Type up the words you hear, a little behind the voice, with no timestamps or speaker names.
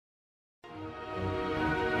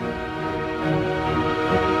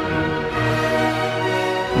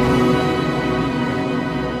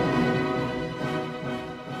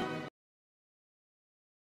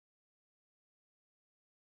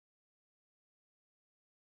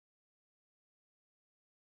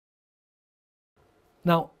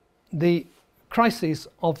Now, the crises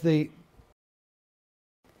of the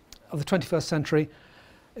 21st century,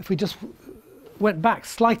 if we just went back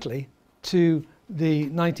slightly to the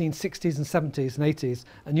 1960s and 70s and 80s,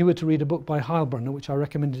 and you were to read a book by Heilbronner, which I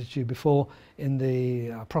recommended to you before in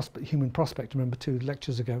the Human Prospect, remember, 2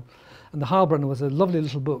 lectures ago. And the Heilbronner was a lovely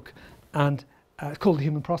little book, and called The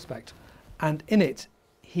Human Prospect. And in it,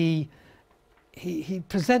 he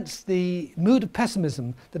presents the mood of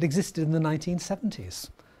pessimism that existed in the 1970s.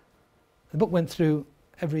 The book went through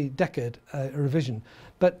every decade a revision,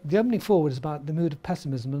 but the opening forward is about the mood of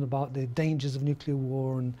pessimism and about the dangers of nuclear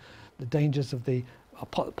war and the dangers of the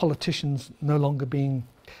politicians no longer being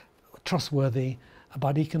trustworthy,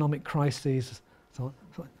 about economic crises. So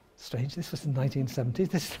strange, this was in the 1970s,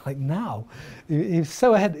 this is like now. He's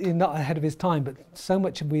so ahead, not ahead of his time, but so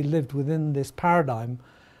much have we lived within this paradigm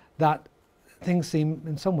that things seem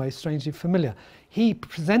in some ways strangely familiar. He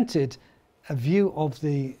presented a view of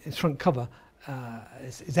his front cover,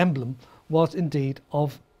 his emblem was indeed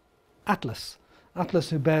of Atlas. Atlas,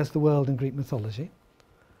 who bears the world in Greek mythology.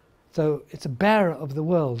 So it's a bearer of the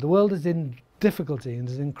world. The world is in difficulty and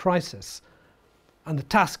is in crisis. And the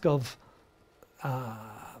task of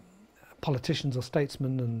politicians or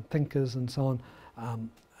statesmen and thinkers and so on,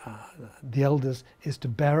 the elders, is to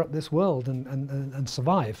bear up this world and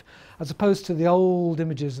survive. As opposed to the old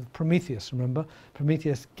images of Prometheus, remember?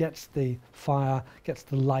 Prometheus gets the fire, gets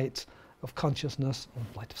the light of consciousness, or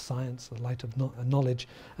light of science, the light of knowledge,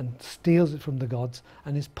 and steals it from the gods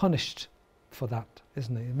and is punished for that,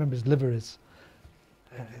 isn't he? Remember, his liver is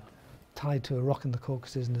tied to a rock in the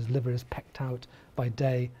Caucasus, and his liver is pecked out by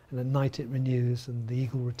day, and at night it renews, and the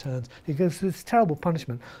eagle returns. He goes through this terrible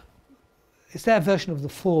punishment. It's their version of the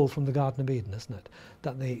fall from the Garden of Eden, isn't it?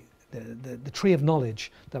 That the tree of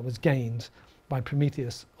knowledge that was gained by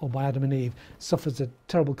Prometheus or by Adam and Eve suffers a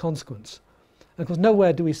terrible consequence. And of course,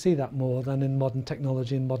 nowhere do we see that more than in modern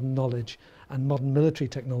technology and modern knowledge and modern military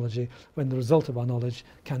technology, when the result of our knowledge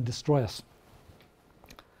can destroy us.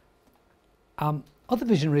 Other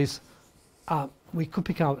visionaries, we could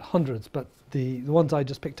pick out hundreds, but the ones I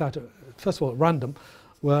just picked out, first of all at random,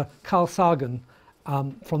 were Carl Sagan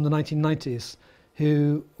from the 1990s,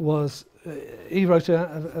 who was, he wrote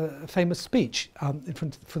a famous speech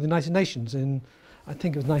for the United Nations in, I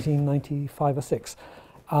think it was 1995 or 6.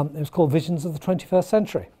 It was called Visions of the 21st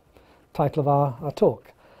Century, title of our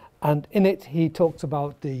talk. And in it he talks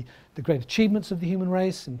about the great achievements of the human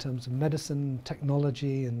race in terms of medicine,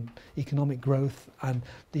 technology and economic growth, and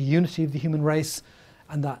the unity of the human race,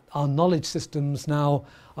 and that our knowledge systems now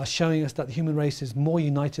are showing us that the human race is more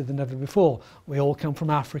united than ever before. We all come from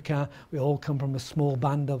Africa, we all come from a small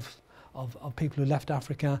band of people who left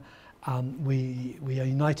Africa. We are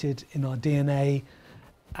united in our DNA.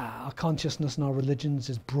 Our consciousness and our religions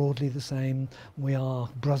is broadly the same. We are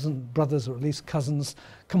brothers, or at least cousins.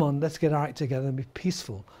 Come on, let's get our act together and be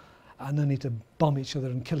peaceful, and no need to bomb each other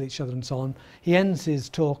and kill each other and so on. He ends his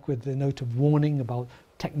talk with a note of warning about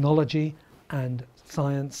technology and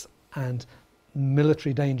science and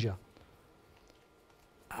military danger.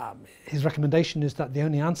 His recommendation is that the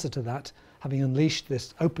only answer to that, having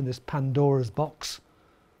opened this Pandora's box,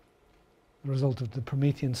 the result of the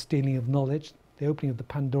Promethean stealing of knowledge, the opening of the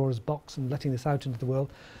Pandora's box and letting this out into the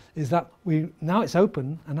world, is that now it's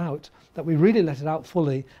open and out, that we really let it out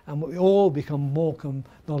fully, and we all become more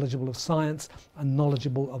knowledgeable of science and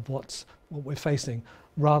knowledgeable of what we're facing,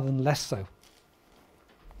 rather than less so.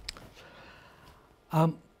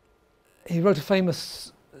 He wrote a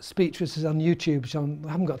famous speech which is on YouTube, which I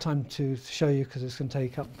haven't got time to show you because it's going to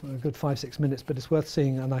take up a good 5-6 minutes, but it's worth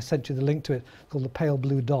seeing, and I sent you the link to it, called The Pale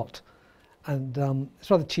Blue Dot. And it's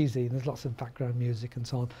rather cheesy, there's lots of background music and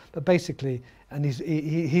so on, but basically, and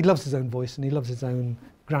he loves his own voice and he loves his own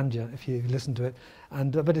grandeur if you listen to it,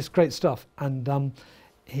 and but it's great stuff. And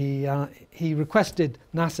he requested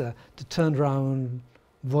NASA to turn around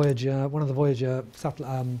Voyager, one of the Voyager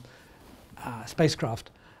spacecraft,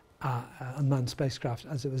 unmanned spacecraft,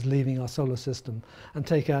 as it was leaving our solar system, and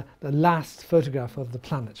take the last photograph of the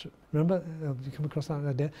planet. Remember, you come across that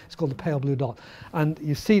idea? It's called the pale blue dot, and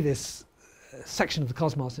you see this section of the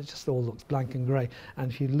cosmos. It just all looks blank and grey,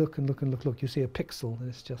 and if you look and look and look, you see a pixel, and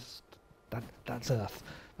it's just that's Earth.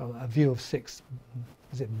 A view of 6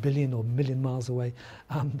 billion or million miles away.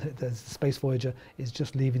 The space Voyager is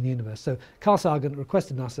just leaving the universe. So Carl Sagan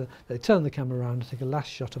requested NASA that they turn the camera around and take a last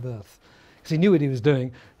shot of Earth, because he knew what he was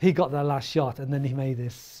doing. He got that last shot, and then he made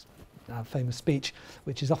this famous speech,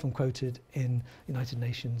 which is often quoted in United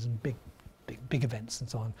Nations and big events and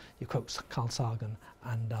so on. You quote Carl Sagan,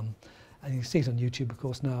 and you see it on YouTube, of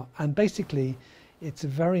course, now. And basically, it's a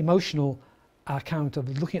very emotional account of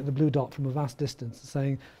looking at the blue dot from a vast distance and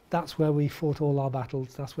saying, that's where we fought all our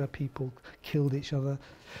battles, that's where people killed each other,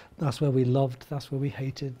 that's where we loved, that's where we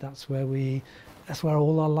hated, that's where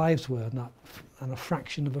all our lives were, and a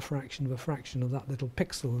fraction of a fraction of a fraction of that little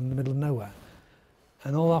pixel in the middle of nowhere.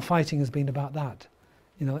 And all our fighting has been about that.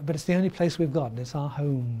 You know, but it's the only place we've got, and it's our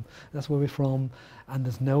home. That's where we're from, and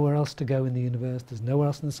there's nowhere else to go in the universe. There's nowhere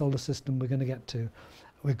else in the solar system we're going to get to.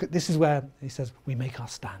 This is where, he says, we make our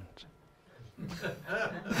stand.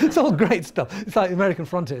 It's all great stuff. It's like American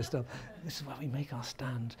frontier stuff. This is where we make our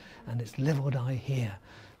stand, and it's live or die here.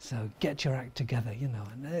 So get your act together, you know.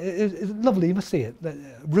 And it's lovely, you must see it.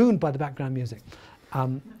 Ruined by the background music. So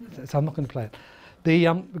I'm not going to play it.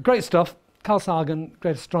 The great stuff, Carl Sagan,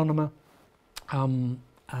 great astronomer, and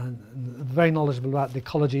very knowledgeable about the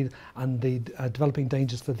ecology and the developing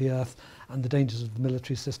dangers for the Earth and the dangers of the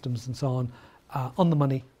military systems and so on the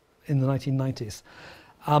money in the 1990s.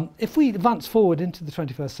 If we advance forward into the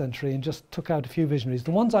 21st century and just took out a few visionaries,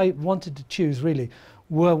 the ones I wanted to choose really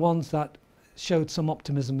were ones that showed some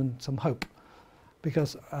optimism and some hope.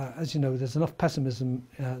 Because, as you know, there's enough pessimism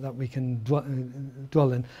that we can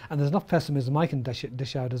dwell in, and there's enough pessimism I can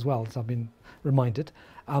dish out as well, as I've been reminded.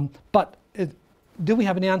 Do we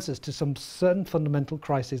have any answers to some certain fundamental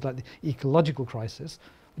crises, like the ecological crisis,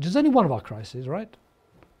 which is only one of our crises, right?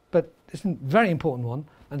 But it's a very important one,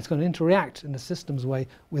 and it's going to interact in a systems way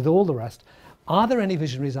with all the rest. Are there any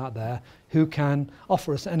visionaries out there who can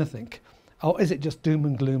offer us anything? Or is it just doom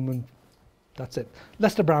and gloom and that's it?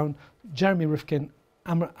 Lester Brown, Jeremy Rifkin,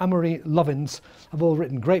 Amory Lovins have all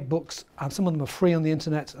written great books, and some of them are free on the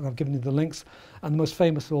internet, and I've given you the links. And the most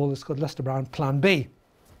famous of all is called Lester Brown, Plan B.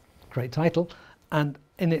 Great title. And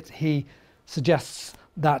in it he suggests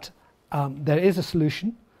that there is a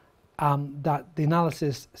solution, that the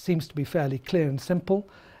analysis seems to be fairly clear and simple,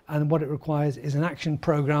 and what it requires is an action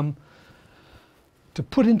program to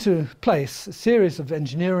put into place a series of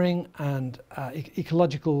engineering and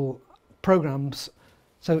ecological programs.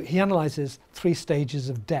 So he analyses 3 stages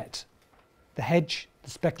of debt: the hedge, the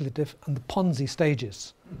speculative, and the Ponzi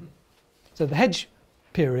stages. So the hedge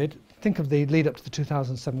period, think of the lead up to the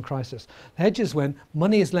 2007 crisis. The hedge is when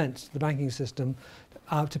money is lent to the banking system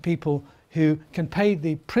to people who can pay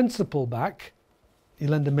the principal back. You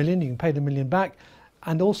lend $1 million, you can pay the $1 million back,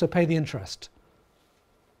 and also pay the interest.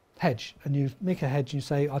 Hedge, and you make a hedge and you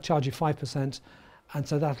say, I'll charge you 5%, and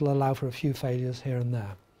so that'll allow for a few failures here and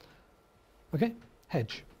there. Okay,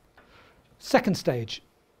 hedge. Second stage,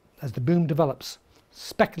 as the boom develops,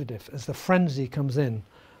 speculative, as the frenzy comes in.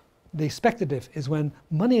 The speculative is when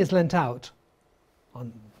money is lent out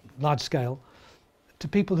on large scale to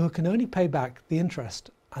people who can only pay back the interest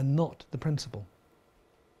and not the principal.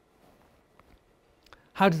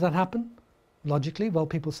 How does that happen? Logically, well,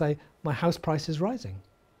 people say, my house price is rising.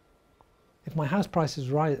 If my house price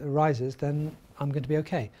rises, then I'm going to be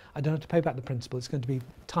okay. I don't have to pay back the principal. It's going to be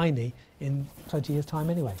tiny in 20 years' time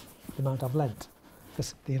anyway, the amount I've lent,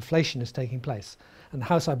 because the inflation is taking place. And the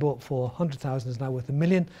house I bought for 100,000 is now worth $1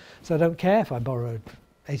 million, so I don't care if I borrowed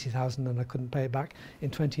 80,000 and I couldn't pay it back. In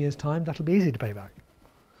 20 years' time, that'll be easy to pay back,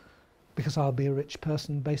 because I'll be a rich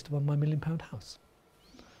person based upon my £1 million house.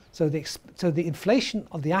 So the inflation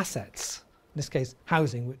of the assets, in this case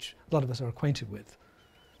housing, which a lot of us are acquainted with,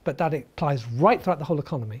 but that applies right throughout the whole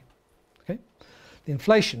economy. Okay? The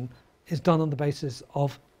inflation is done on the basis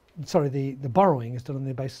of, the borrowing is done on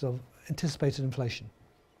the basis of anticipated inflation.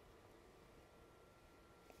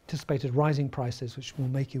 Anticipated rising prices, which will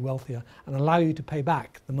make you wealthier and allow you to pay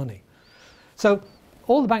back the money. So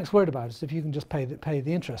all the bank's worried about is if you can just pay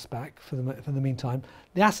the interest back for the meantime,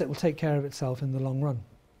 the asset will take care of itself in the long run.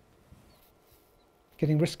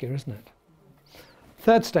 Getting riskier, isn't it?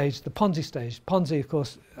 Third stage, the Ponzi stage. Ponzi, of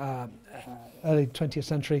course, early 20th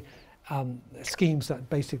century, schemes that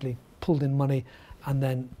basically pulled in money and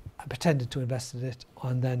then pretended to invest in it,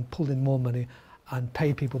 and then pulled in more money and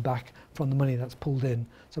paid people back from the money that's pulled in.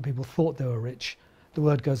 So people thought they were rich. The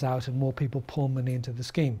word goes out and more people pour money into the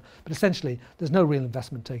scheme. But essentially, there's no real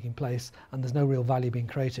investment taking place and there's no real value being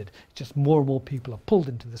created. It's just more and more people are pulled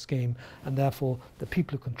into the scheme, and therefore the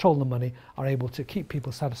people who control the money are able to keep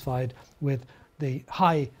people satisfied with the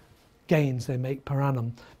high gains they make per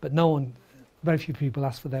annum. But very few people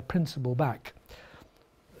ask for their principal back.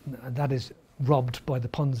 And that is robbed by the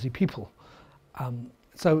Ponzi people.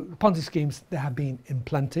 So Ponzi schemes, there have been in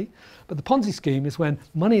plenty, but the Ponzi scheme is when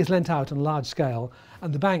money is lent out on a large scale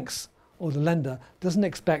and the banks or the lender doesn't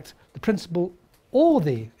expect the principal or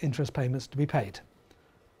the interest payments to be paid,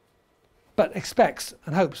 but expects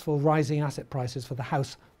and hopes for rising asset prices for the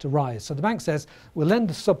house to rise. So the bank says, we'll lend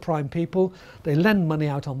to subprime people. They lend money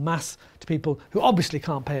out en masse to people who obviously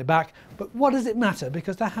can't pay it back. But what does it matter?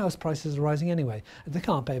 Because their house prices are rising anyway. If they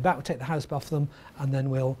can't pay it back, we'll take the house off them and then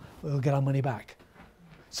we'll get our money back.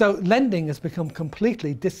 So lending has become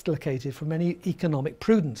completely dislocated from any economic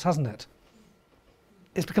prudence, hasn't it?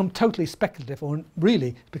 It's become totally speculative, or really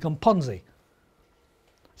it's become Ponzi.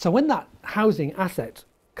 So when that housing asset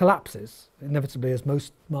collapses, inevitably as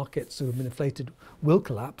most markets who have been inflated will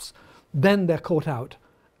collapse, then they're caught out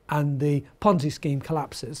and the Ponzi scheme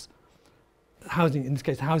collapses. Housing, in this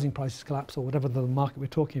case, housing prices collapse, or whatever the market we're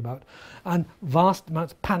talking about, and vast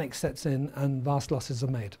amounts of panic sets in and vast losses are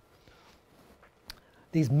made.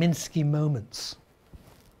 These Minsky moments,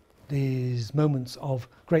 these moments of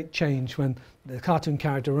great change when the cartoon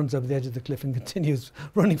character runs over the edge of the cliff and continues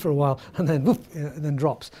running for a while and then woof, then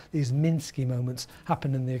drops. These Minsky moments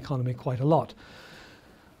happen in the economy quite a lot.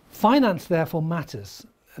 Finance, therefore, matters.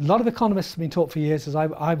 A lot of economists have been taught for years, as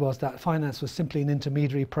I was, that finance was simply an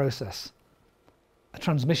intermediary process, a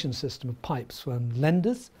transmission system of pipes from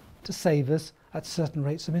lenders to savers at certain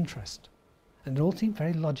rates of interest. And it all seemed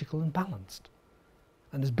very logical and balanced,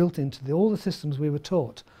 and is built into all the systems we were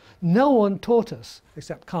taught. No one taught us,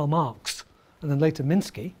 except Karl Marx and then later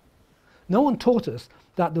Minsky, no one taught us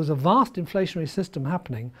that there was a vast inflationary system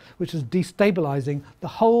happening which was destabilizing the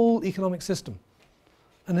whole economic system.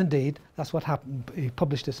 And indeed, that's what happened. He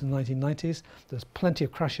published this in the 1990s. There's plenty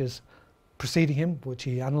of crashes preceding him, which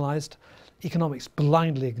he analysed. Economics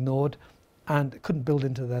blindly ignored and couldn't build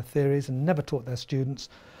into their theories and never taught their students.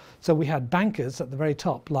 So we had bankers at the very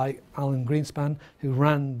top, like Alan Greenspan, who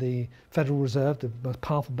ran the Federal Reserve, the most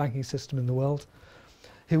powerful banking system in the world,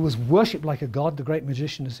 who was worshipped like a god, the great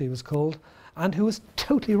magician as he was called, and who was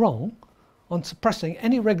totally wrong on suppressing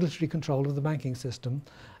any regulatory control of the banking system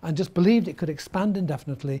and just believed it could expand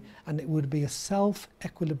indefinitely and it would be a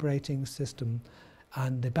self-equilibrating system,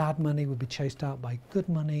 and the bad money would be chased out by good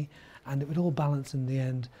money and it would all balance in the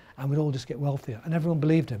end and we'd all just get wealthier. And everyone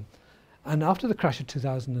believed him. And after the crash of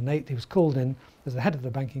 2008, he was called in as the head of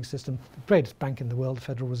the banking system, the greatest bank in the world, the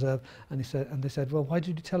Federal Reserve, and they said, well, why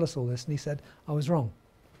did you tell us all this? And he said, I was wrong.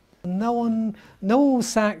 No one was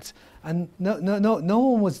sacked, and no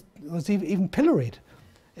one was even pilloried.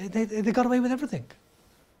 They got away with everything.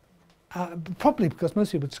 Probably because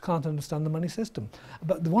most people just can't understand the money system.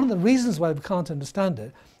 But one of the reasons why we can't understand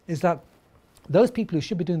it is that those people who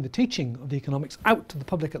should be doing the teaching of the economics out to the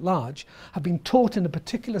public at large have been taught in a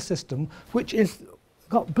particular system which is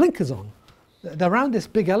got blinkers on. They're around this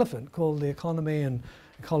big elephant called the economy and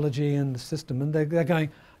ecology and the system, and they're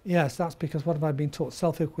going, yes, that's because what have I been taught?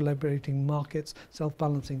 Self-equilibrating markets,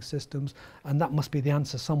 self-balancing systems, and that must be the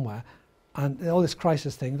answer somewhere. And all this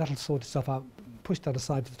crisis thing, that'll sort itself out. Push that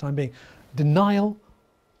aside for the time being. Denial,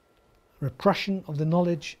 repression of the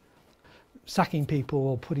knowledge, sacking people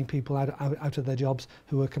or putting people out of their jobs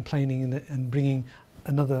who are complaining and bringing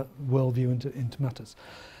another worldview into matters.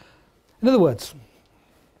 In other words,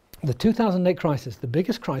 the 2008 crisis, the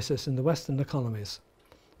biggest crisis in the Western economies,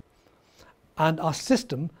 and our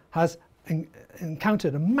system has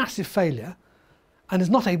encountered a massive failure and is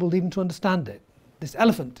not able even to understand it. This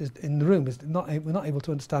elephant in the room we're not able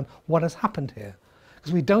to understand what has happened here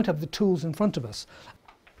because we don't have the tools in front of us.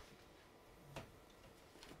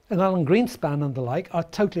 And Alan Greenspan and the like are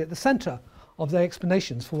totally at the centre of their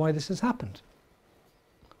explanations for why this has happened.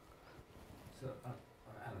 So,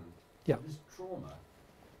 Alan, yeah. This trauma,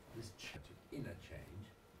 this inner change,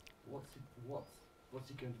 what's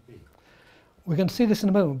it going to be? We're going to see this in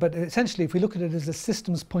a moment, but essentially if we look at it as a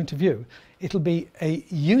systems point of view, it'll be a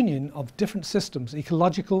union of different systems,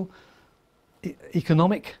 ecological,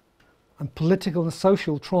 economic and political and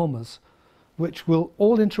social traumas, which will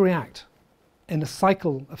all interact in a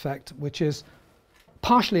cycle effect, which is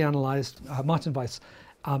partially analysed, Martin Weiss,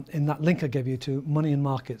 in that link I gave you to Money and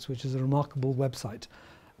Markets, which is a remarkable website.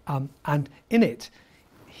 And in it,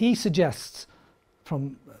 he suggests,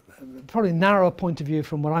 from probably a narrower point of view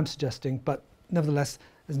from what I'm suggesting, but nevertheless,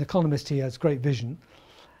 as an economist, he has great vision.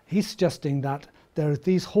 He's suggesting that there are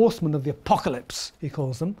these horsemen of the apocalypse, he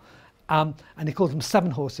calls them, and he calls them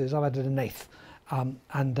 7 horses. I've added an 8th.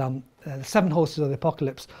 The 7 horses of the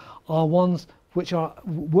apocalypse are ones which are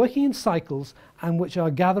working in cycles and which are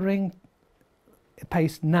gathering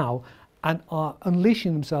pace now and are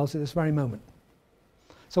unleashing themselves at this very moment.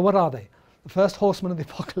 So what are they? The first horseman of the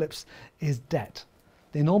apocalypse is debt,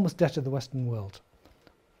 the enormous debt of the Western world.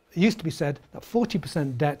 It used to be said that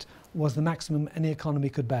 40% debt was the maximum any economy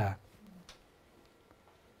could bear.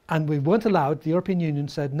 And we weren't allowed, the European Union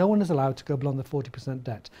said no one is allowed to go beyond the 40%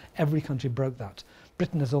 debt. Every country broke that.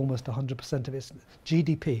 Britain has almost 100% of its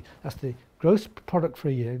GDP, that's the gross product for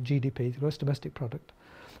a year, GDP, gross domestic product,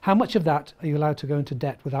 how much of that are you allowed to go into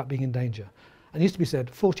debt without being in danger? And it used to be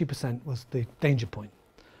said 40% was the danger point.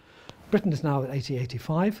 Britain is now at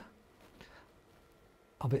 85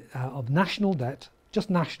 of national debt, just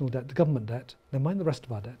national debt, the government debt, never mind the rest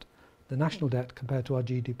of our debt, the national debt compared to our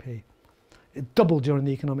GDP. It doubled during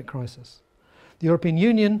the economic crisis. The European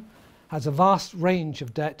Union has a vast range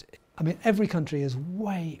of debt. I mean, every country is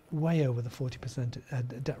way, way over the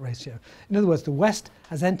 40% debt ratio. In other words, the West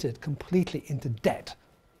has entered completely into debt.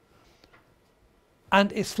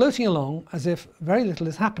 And it's floating along as if very little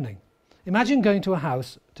is happening. Imagine going to a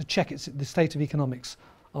house to check the state of economics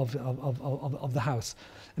of the house.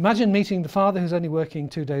 Imagine meeting the father who's only working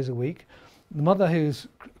 2 days a week, the mother who's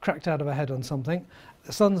cracked out of her head on something,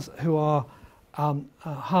 the sons who are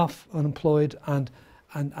half unemployed and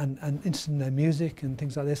interested in their music and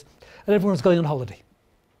things like this, and everyone's going on holiday.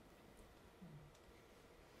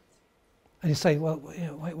 And you say, well, you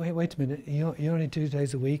know, wait a minute, you're only 2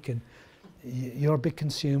 days a week, and you're a big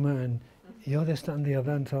consumer, and you're this, that, and the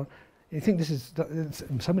other, and so on. You think this is,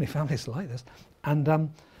 so many families are like this, and how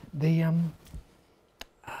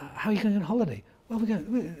are you going on holiday? Well, we're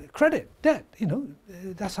going credit, debt, you know,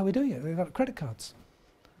 that's how we're doing it. We've got credit cards.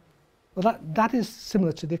 Well, that is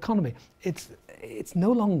similar to the economy. It's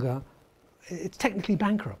no longer, it's technically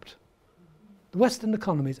bankrupt. The Western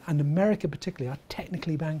economies, and America particularly, are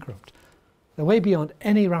technically bankrupt. They're way beyond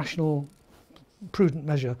any rational, prudent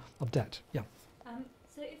measure of debt. Yeah.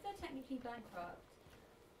 So if they're technically bankrupt,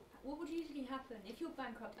 what would usually happen if you're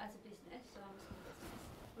bankrupt as a business, so I'm a small business,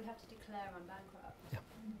 would have to declare I'm bankrupt. Yeah.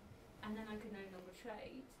 And then I could no longer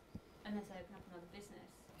trade unless I open up another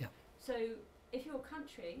business. Yeah. So if you're a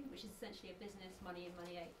country, which is essentially a business, money in,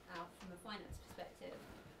 money out from a finance perspective,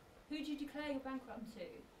 who do you declare you're bankrupt to?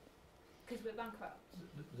 Because we're bankrupt.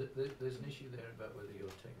 There's an issue there about whether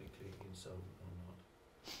you're technically insolvent or not.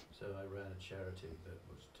 So I ran a charity that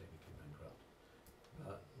was technically bankrupt,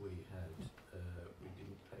 but we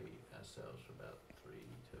didn't pay ourselves for about 3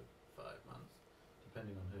 to 5 months,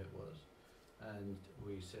 depending on who it was. And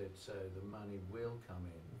we said, so the money will come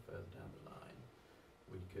in further down the line.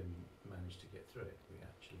 We can manage to get through it. We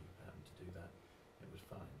actually happened to do that. It was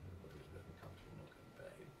fine. Everybody was very comfortable not getting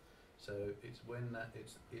paid. So it's when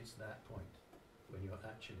it's that point when you're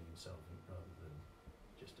actually insolvent rather than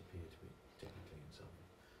just appear to be technically insolvent.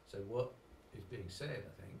 So what is being said,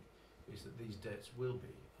 I think, is that these debts will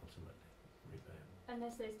be ultimately repayable.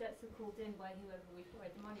 Unless those debts are called in by whoever we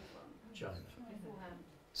borrowed the money from. China. Beforehand.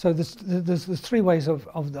 So there's 3 ways of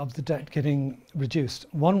the debt getting reduced.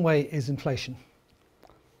 One way is inflation.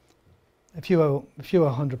 If you owe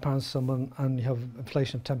 £100 to someone and you have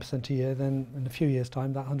inflation of 10% a year, then in a few years'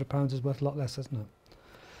 time that £100 is worth a lot less, isn't it?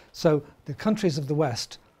 So the countries of the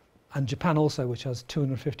West, and Japan also, which has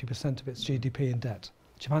 250% of its GDP in debt,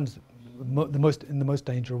 Japan's in the most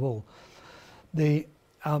danger of all.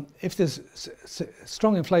 If there's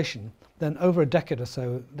strong inflation, then over a decade or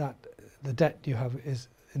so, that the debt you have is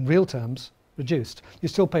in real terms reduced. You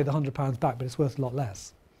still pay the £100 back, but it's worth a lot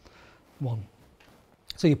less. One.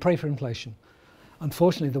 So you pray for inflation.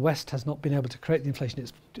 Unfortunately, the West has not been able to create the inflation.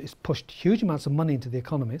 It's pushed huge amounts of money into the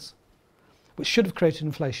economies, which should have created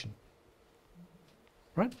inflation,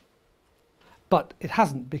 right? But it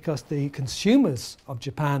hasn't, because the consumers of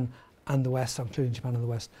Japan and the West, including Japan and the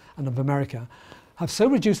West, and of America, have so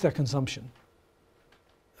reduced their consumption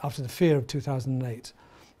after the fear of 2008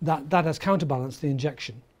 that has counterbalanced the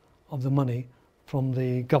injection of the money from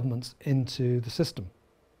the governments into the system.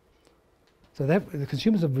 So the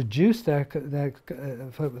consumers have reduced their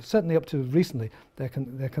certainly up to recently,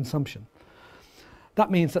 their consumption. That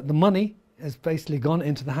means that the money has basically gone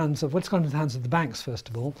into the hands of, well, it's gone into the hands of the banks first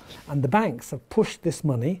of all, and the banks have pushed this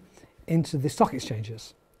money into the stock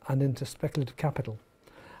exchanges and into speculative capital.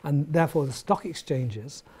 And therefore the stock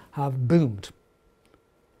exchanges have boomed.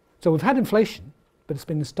 So we've had inflation, but it's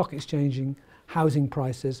been the stock exchanging, housing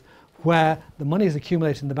prices, where the money is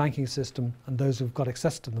accumulated in the banking system and those who've got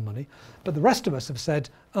access to the money. But the rest of us have said,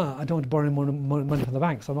 I don't want to borrow any more money from the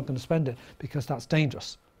bank, so I'm not going to spend it because that's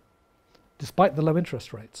dangerous, despite the low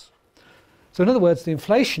interest rates. So in other words, the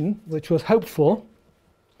inflation, which was hoped for,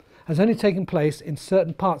 has only taken place in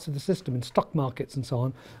certain parts of the system, in stock markets and so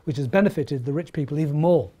on, which has benefited the rich people even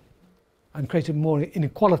more and created more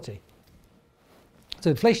inequality. So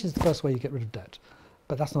inflation is the first way you get rid of debt,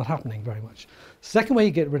 but that's not happening very much. Second way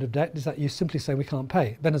you get rid of debt is that you simply say we can't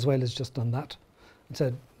pay. Venezuela's just done that and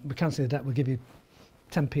said we're cancelling the debt, we'll give you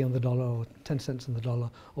 10p on the dollar or 10 cents on the dollar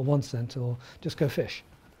or 1 cent, or just go fish.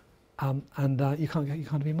 You can't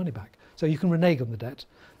have your money back. So you can renege on the debt.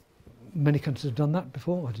 Many countries have done that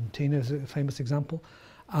before. Argentina is a famous example.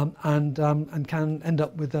 and can end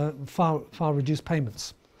up with far reduced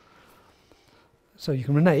payments. So you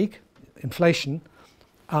can renege inflation.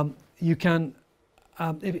 You can,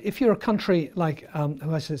 if you're a country like who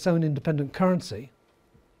has its own independent currency.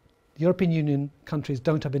 The European Union countries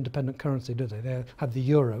don't have independent currency, do they? They have the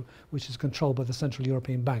euro, which is controlled by the Central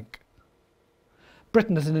European Bank.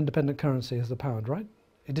 Britain has an independent currency as the pound, right?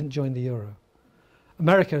 It didn't join the euro.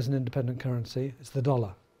 America has an independent currency, it's the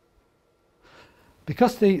dollar.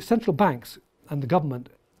 Because the central banks and the government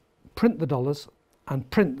print the dollars and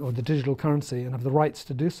print, or the digital currency, and have the rights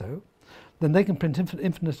to do so, then they can print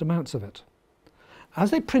infinite amounts of it.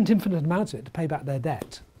 As they print infinite amounts of it to pay back their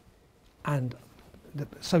debt and the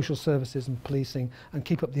social services and policing and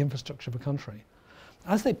keep up the infrastructure of a country,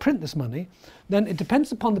 as they print this money, then it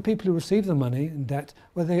depends upon the people who receive the money in debt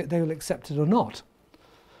whether they will accept it or not.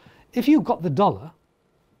 If you've got the dollar,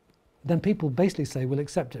 then people basically say we'll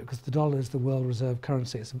accept it because the dollar is the world reserve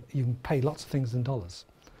currency. You can pay lots of things in dollars.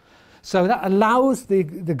 So that allows the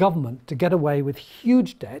government to get away with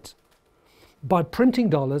huge debt by printing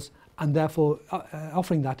dollars and therefore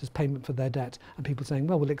offering that as payment for their debt, and people saying,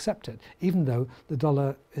 well, we'll accept it, even though the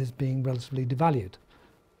dollar is being relatively devalued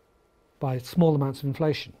by small amounts of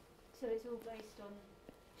inflation. So it's all based on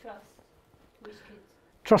trust, which could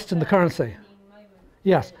trust in the currency. at any moment,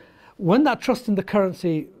 Yes. really. When that trust in the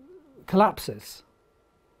currency collapses,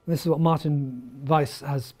 this is what Martin Weiss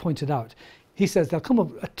has pointed out, he says there'll come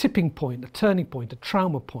a tipping point, a turning point, a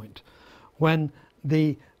trauma point, when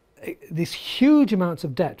these huge amounts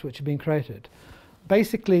of debt which are being created,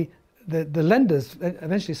 basically the lenders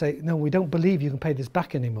eventually say, no, we don't believe you can pay this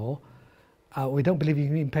back anymore. We don't believe you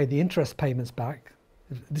can even pay the interest payments back.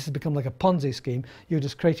 This has become like a Ponzi scheme. You're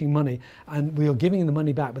just creating money and we are giving you the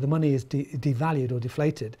money back, but the money is devalued or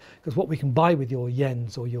deflated because what we can buy with your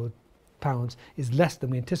yens or your pounds is less than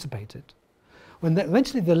we anticipated. When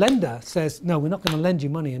eventually the lender says, no, we're not going to lend you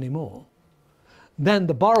money anymore, then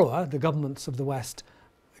the borrower, the governments of the West,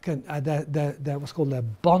 can, they're what's called their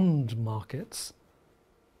bond markets.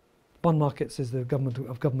 Bond markets is the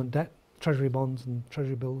government debt, treasury bonds and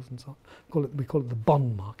treasury bills and so on. We call it the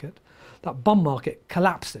bond market. That bond market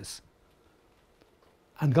collapses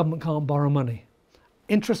and government can't borrow money.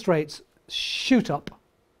 Interest rates shoot up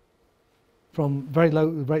from very low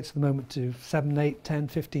rates at the moment to 7, 8, 10,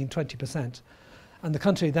 15, 20%. And the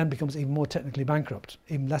country then becomes even more technically bankrupt,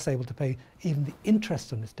 even less able to pay even the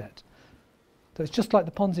interest on its debt. So it's just like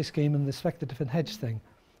the Ponzi scheme and the speculative and hedge thing.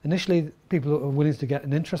 Initially, people are willing to get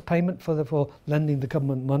an interest payment for lending the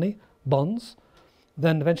government money, bonds.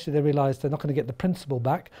 Then eventually they realise they're not going to get the principal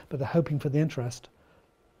back, but they're hoping for the interest.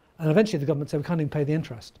 And eventually the government say we can't even pay the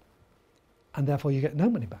interest, and therefore you get no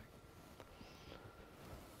money back.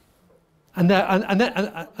 And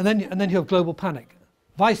then you have global panic.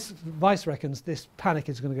 Weiss reckons this panic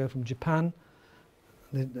is going to go from Japan,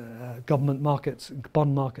 the government markets,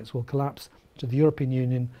 bond markets will collapse, to the European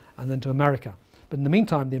Union, and then to America. But in the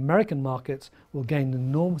meantime, the American markets will gain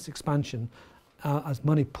enormous expansion as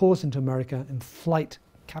money pours into America in flight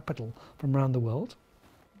capital from around the world,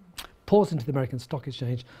 pours into the American Stock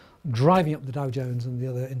Exchange, driving up the Dow Jones and the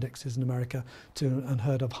other indexes in America to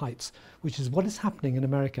unheard of heights, which is what is happening in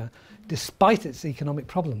America despite its economic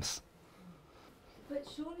problems. But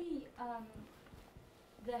surely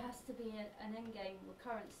there has to be an end game with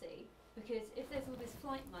currency, because if there's all this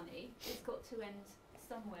flight money, it's got to end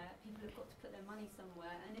somewhere. People have got to put their money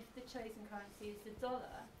somewhere, and if the chosen currency is the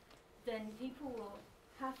dollar, then people will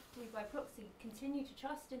have to, by proxy, continue to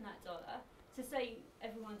trust in that dollar. To say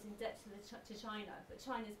everyone's in debt to China, but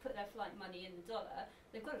China's put their flight money in the dollar,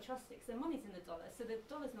 they've got to trust it because their money's in the dollar, so the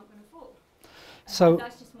dollar's not going to fall. So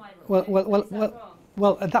that's just my wrong.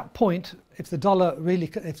 Well, at that point, if the dollar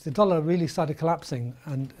really started collapsing,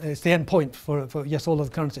 and it's the end point for yes, all other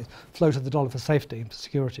currencies flow to the dollar for safety, for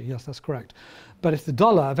security. Yes, that's correct. But if the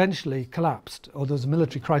dollar eventually collapsed, or there was a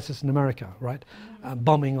military crisis in America, right,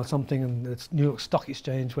 bombing or something, and the New York Stock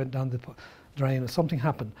Exchange went down the drain, or something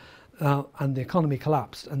happened. And the economy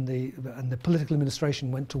collapsed, and the political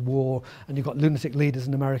administration went to war, and you've got lunatic leaders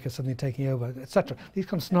in America suddenly taking over, etc. These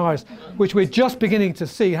kind of scenarios, which we're just beginning to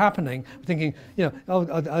see happening, thinking, you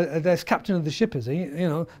know, there's captain of the ship, is he? You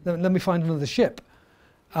know, let me find another ship.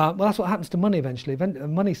 Well, that's what happens to money eventually.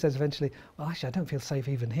 Money says eventually, well, actually, I don't feel safe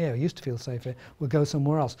even here. I used to feel safe here. We'll go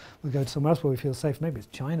somewhere else. We'll go to somewhere else where we feel safe. Maybe it's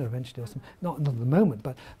China eventually, or something. Not at the moment,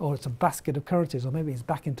 but or it's a basket of currencies, or maybe it's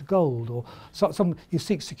back into gold, or you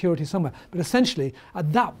seek security somewhere. But essentially,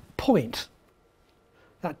 at that point,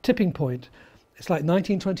 that tipping point, it's like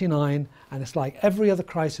 1929, and it's like every other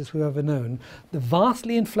crisis we've ever known. The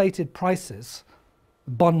vastly inflated prices,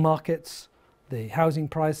 the bond markets, the housing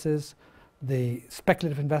prices, the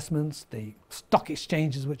speculative investments, the stock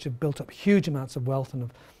exchanges, which have built up huge amounts of wealth and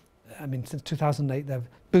have, I mean, since 2008 they've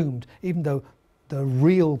boomed, even though the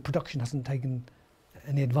real production hasn't taken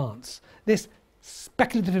any advance. This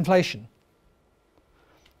speculative inflation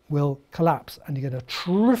will collapse, and you get a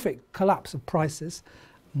terrific collapse of prices,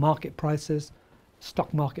 market prices,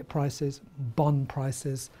 stock market prices, bond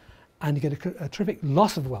prices, and you get a terrific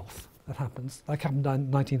loss of wealth that happens, like happened in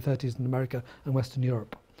the 1930s in America and Western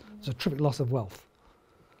Europe. There's a terrific loss of wealth.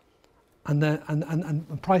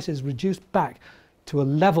 And prices reduced back to a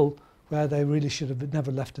level where they really should have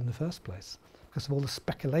never left in the first place because of all the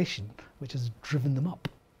speculation which has driven them up.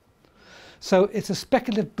 So it's a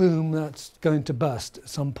speculative boom that's going to burst at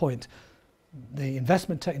some point. The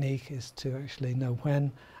investment technique is to actually know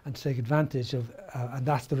when and to take advantage of, and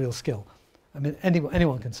that's the real skill. I mean,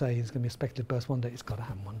 anyone can say there's going to be a speculative burst one day. It's got to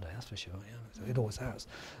happen one day, that's for sure. Yeah. It always has.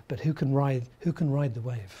 But who can ride the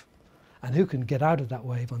wave? And who can get out of that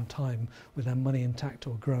wave on time with their money intact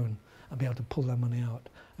or grown and be able to pull their money out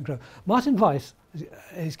and grow? Martin Weiss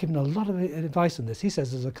has given a lot of advice on this. He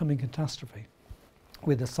says there's a coming catastrophe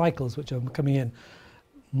with the cycles which are coming in.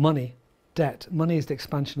 Money, debt. Money is the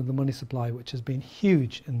expansion of the money supply, which has been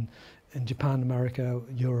huge in Japan, America,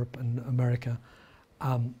 Europe and America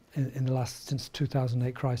in the last, since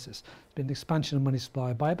 2008 crisis. There's been an expansion of money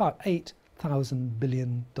supply by about $8,000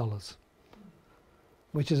 billion,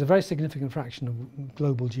 which is a very significant fraction of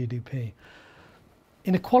global GDP.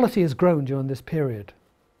 Inequality has grown during this period.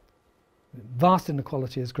 Vast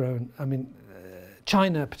inequality has grown. I mean,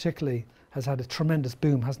 China particularly has had a tremendous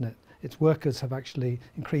boom, hasn't it? Its workers have actually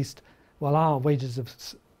increased. While our wages have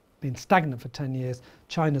been stagnant for 10 years,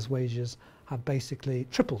 China's wages have basically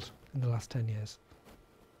tripled in the last 10 years.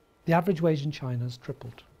 The average wage in China has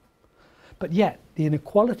tripled. But yet, the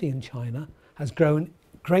inequality in China has grown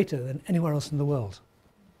greater than anywhere else in the world,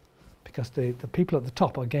 because the people at the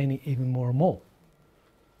top are gaining even more and more.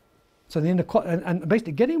 So the inequality, and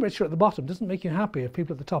basically getting richer at the bottom doesn't make you happy if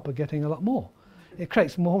people at the top are getting a lot more. It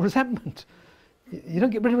creates more resentment. You don't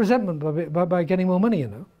get rid of resentment by getting more money, you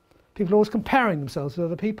know. People are always comparing themselves with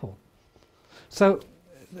other people. So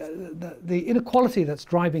the inequality that's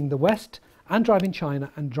driving the West and driving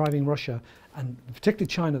China and driving Russia, and particularly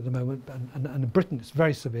China at the moment, and Britain, it's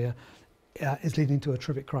very severe, is leading to a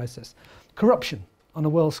terrific crisis. Corruption on a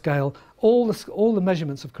world scale, all the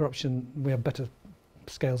measurements of corruption, we have better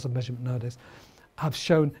scales of measurement nowadays, have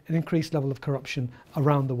shown an increased level of corruption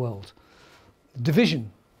around the world.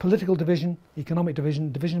 Division, political division, economic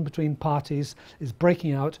division, division between parties is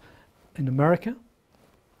breaking out in America,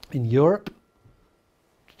 in Europe.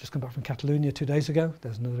 Just come back from Catalonia 2 days ago.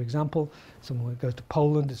 There's another example. Someone goes to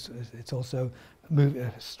Poland. It's also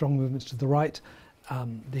strong movements to the right.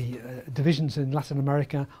 The divisions in Latin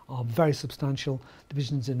America are very substantial.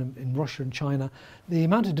 Divisions in Russia and China. The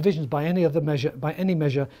amount of divisions by any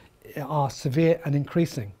measure, are severe and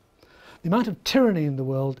increasing. The amount of tyranny in the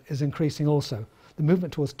world is increasing also. The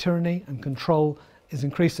movement towards tyranny and control is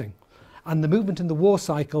increasing. And the movement in the war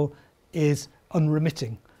cycle is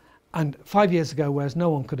unremitting. And 5 years ago, whereas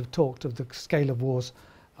no one could have talked of the scale of wars,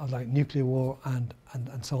 of like nuclear war and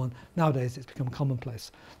so on, nowadays it's become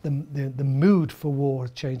commonplace. The mood for war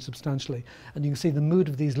has changed substantially. And you can see the mood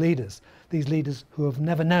of these leaders who have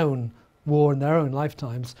never known war in their own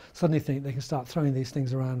lifetimes, suddenly think they can start throwing these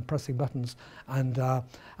things around, pressing buttons and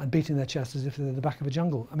beating their chests as if they're the back of a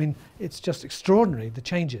jungle. I mean, it's just extraordinary, the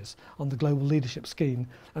changes on the global leadership scheme.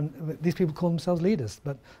 And these people call themselves leaders,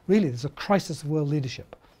 but really there's a crisis of world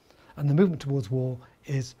leadership. And the movement towards war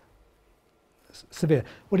is severe.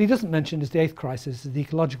 What he doesn't mention is the eighth crisis, is the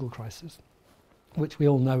ecological crisis, which we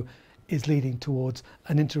all know is leading towards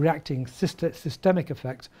an interacting systemic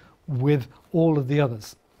effect with all of the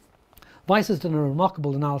others. Weiss has done a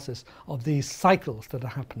remarkable analysis of these cycles that are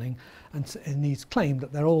happening, and he's claimed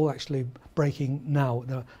that they're all actually breaking now.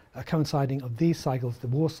 They're coinciding of these cycles, the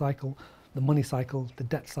war cycle, the money cycle, the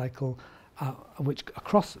debt cycle, which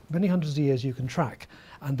across many hundreds of years you can track.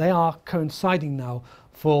 And they are coinciding now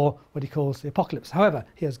for what he calls the apocalypse. However,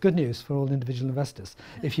 he has good news for all individual investors.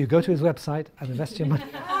 If you go to his website and invest your money...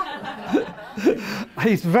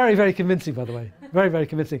 He's very, very convincing, by the way. Very, very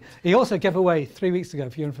convincing. He also gave away 3 weeks ago,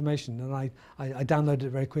 for your information, and I downloaded it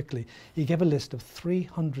very quickly. He gave a list of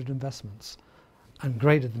 300 investments and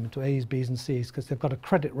graded them into A's, B's and C's, because they've got a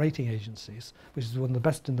credit rating agencies, which is one of the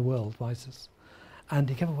best in the world, Weiss's. And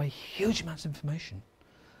he gave away huge amounts of information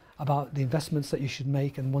about the investments that you should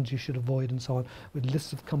make and ones you should avoid and so on, with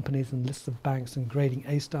lists of companies and lists of banks and grading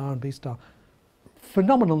A star and B star.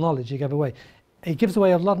 Phenomenal knowledge he gave away. he gives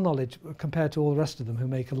away a lot of knowledge compared to all the rest of them who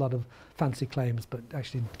make a lot of fancy claims but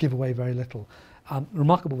actually give away very little.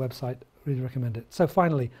 Remarkable website, really recommend it. So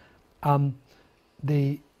finally,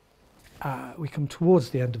 we come towards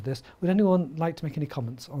the end of this. Would anyone like to make any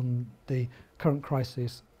comments on the current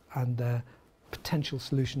crisis and their potential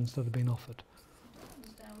solutions that have been offered?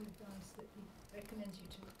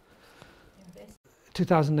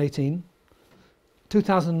 2018,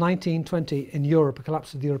 2019-20 in Europe, a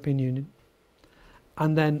collapse of the European Union,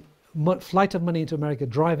 and then flight of money into America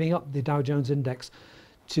driving up the Dow Jones index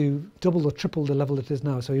to double or triple the level it is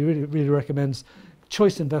now. So he really recommends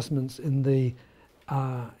choice investments in the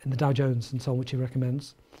Dow Jones and so on, which he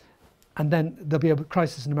recommends. And then there'll be a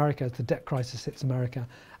crisis in America as the debt crisis hits America,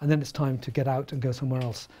 and then it's time to get out and go somewhere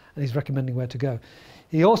else. And he's recommending where to go.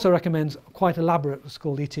 He also recommends quite elaborate, what's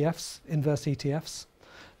called ETFs, inverse ETFs.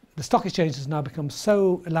 The stock exchange has now become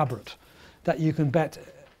so elaborate that you can bet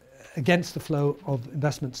against the flow of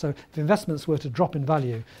investments. So if investments were to drop in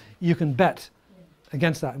value, you can bet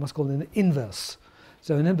against that. It must call it an inverse.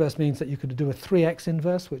 So an inverse means that you could do a 3x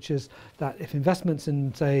inverse, which is that if investments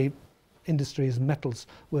in, say, industries and metals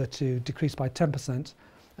were to decrease by 10%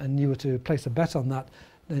 and you were to place a bet on that,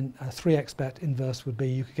 then a 3x bet inverse would be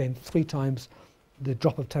you could gain 3 times the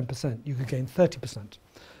drop of 10%. You could gain 30%.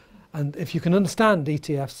 And if you can understand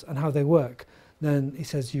ETFs and how they work, then he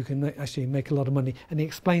says you can actually make a lot of money, and he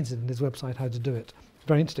explains it in his website how to do it. It's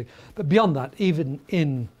very interesting. But beyond that, even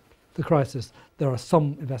in the crisis, there are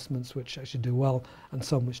some investments which actually do well and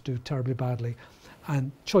some which do terribly badly.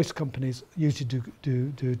 And choice companies usually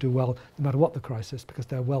do well no matter what the crisis, because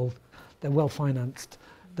they're well financed.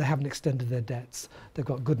 They haven't extended their debts. They've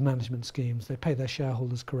got good management schemes. They pay their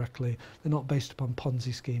shareholders correctly. They're not based upon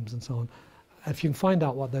Ponzi schemes and so on. If you can find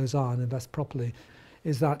out what those are and invest properly,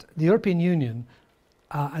 is that the European Union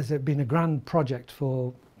has been a grand project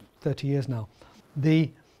for 30 years now.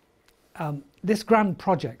 This grand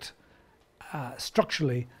project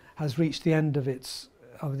structurally has reached the end of this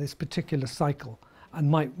particular cycle and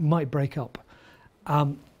might break up.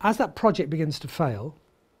 As that project begins to fail,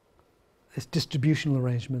 its distributional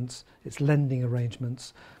arrangements, its lending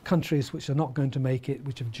arrangements, countries which are not going to make it,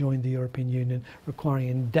 which have joined the European Union, requiring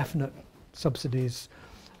indefinite subsidies,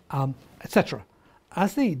 etc.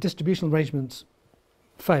 As the distributional arrangements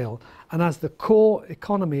fail, and as the core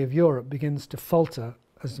economy of Europe begins to falter,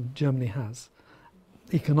 as Germany has,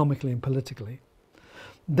 economically and politically,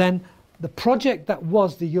 then the project that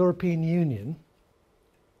was the European Union,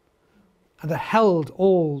 and that held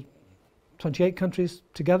all 28 countries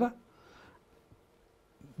together,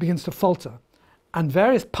 begins to falter. And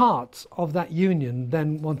various parts of that union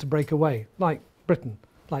then want to break away, like Britain,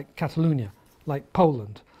 like Catalonia, like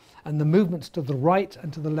Poland. And the movements to the right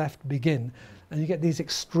and to the left begin. And you get these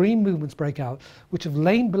extreme movements break out, which have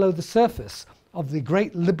lain below the surface of the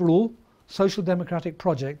great liberal social democratic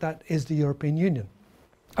project that is the European Union.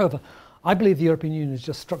 However, I believe the European Union is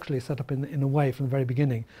just structurally set up in a way from the very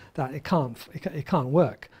beginning that it can't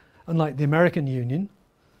work. Unlike the American Union,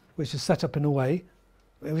 which is set up in a way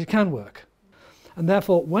which can work. And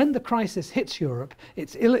therefore, when the crisis hits Europe,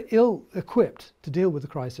 it's ill-equipped to deal with the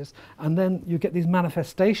crisis, and then you get these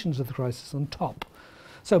manifestations of the crisis on top.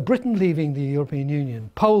 So Britain leaving the European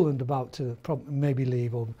Union, Poland about to maybe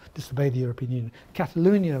leave or disobey the European Union,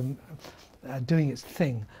 Catalonia doing its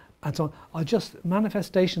thing, and so on, are just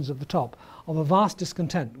manifestations at the top of a vast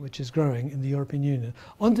discontent which is growing in the European Union,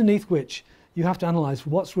 underneath which you have to analyse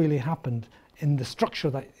what's really happened in the structure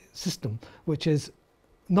of that system, which is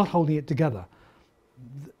not holding it together.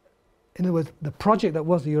 In other words, the project that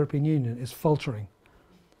was the European Union is faltering,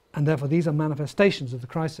 and therefore these are manifestations of the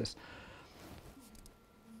crisis.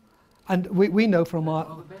 And we know from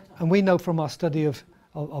our study of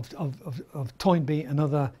Toynbee and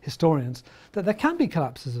other historians that there can be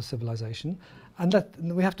collapses of civilization, and that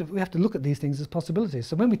we have to look at these things as possibilities.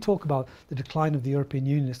 So when we talk about the decline of the European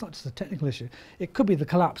Union, it's not just a technical issue. It could be the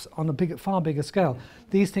collapse on a far bigger scale.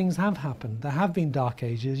 These things have happened. There have been dark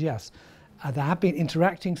ages, yes. There have been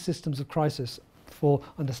interacting systems of crisis for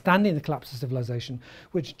understanding the collapse of civilization,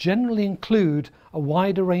 which generally include a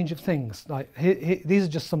wider range of things. Like these are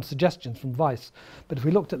just some suggestions from Weiss. But if we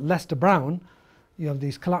looked at Lester Brown, you have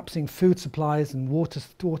these collapsing food supplies and water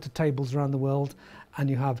tables around the world, and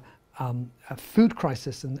you have a food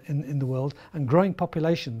crisis in the world, and growing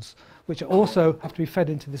populations, which also have to be fed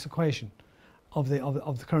into this equation of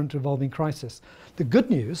the current evolving crisis. The good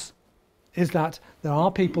news is that there are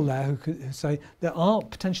people there who say there are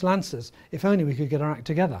potential answers if only we could get our act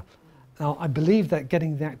together. Now, I believe that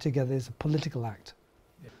getting the act together is a political act.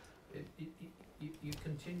 Yeah. You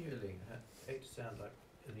continually, I hate to sound like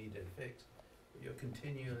an Edith fix, but you're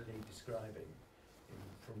continually describing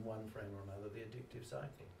from one frame or another the addictive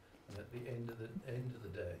cycle. And at the end of the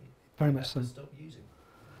day, Very you much have so. to stop using.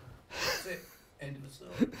 That's it. End of the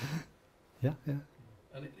story. Yeah, yeah.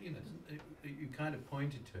 And you kind of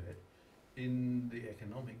pointed to it in the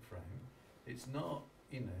economic frame. It's not,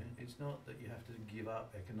 it's not that you have to give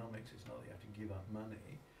up economics. It's not that you have to give up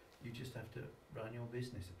money. You just have to run your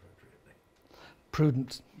business appropriately.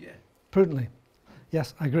 Prudent. Yeah. Prudently.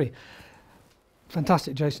 Yes, I agree.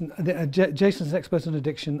 Fantastic, Jason. Jason's an expert on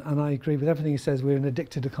addiction, and I agree with everything he says. We're an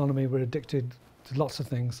addicted economy. We're addicted to lots of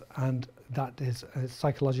things, and that is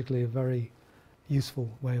psychologically a very useful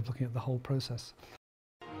way of looking at the whole process.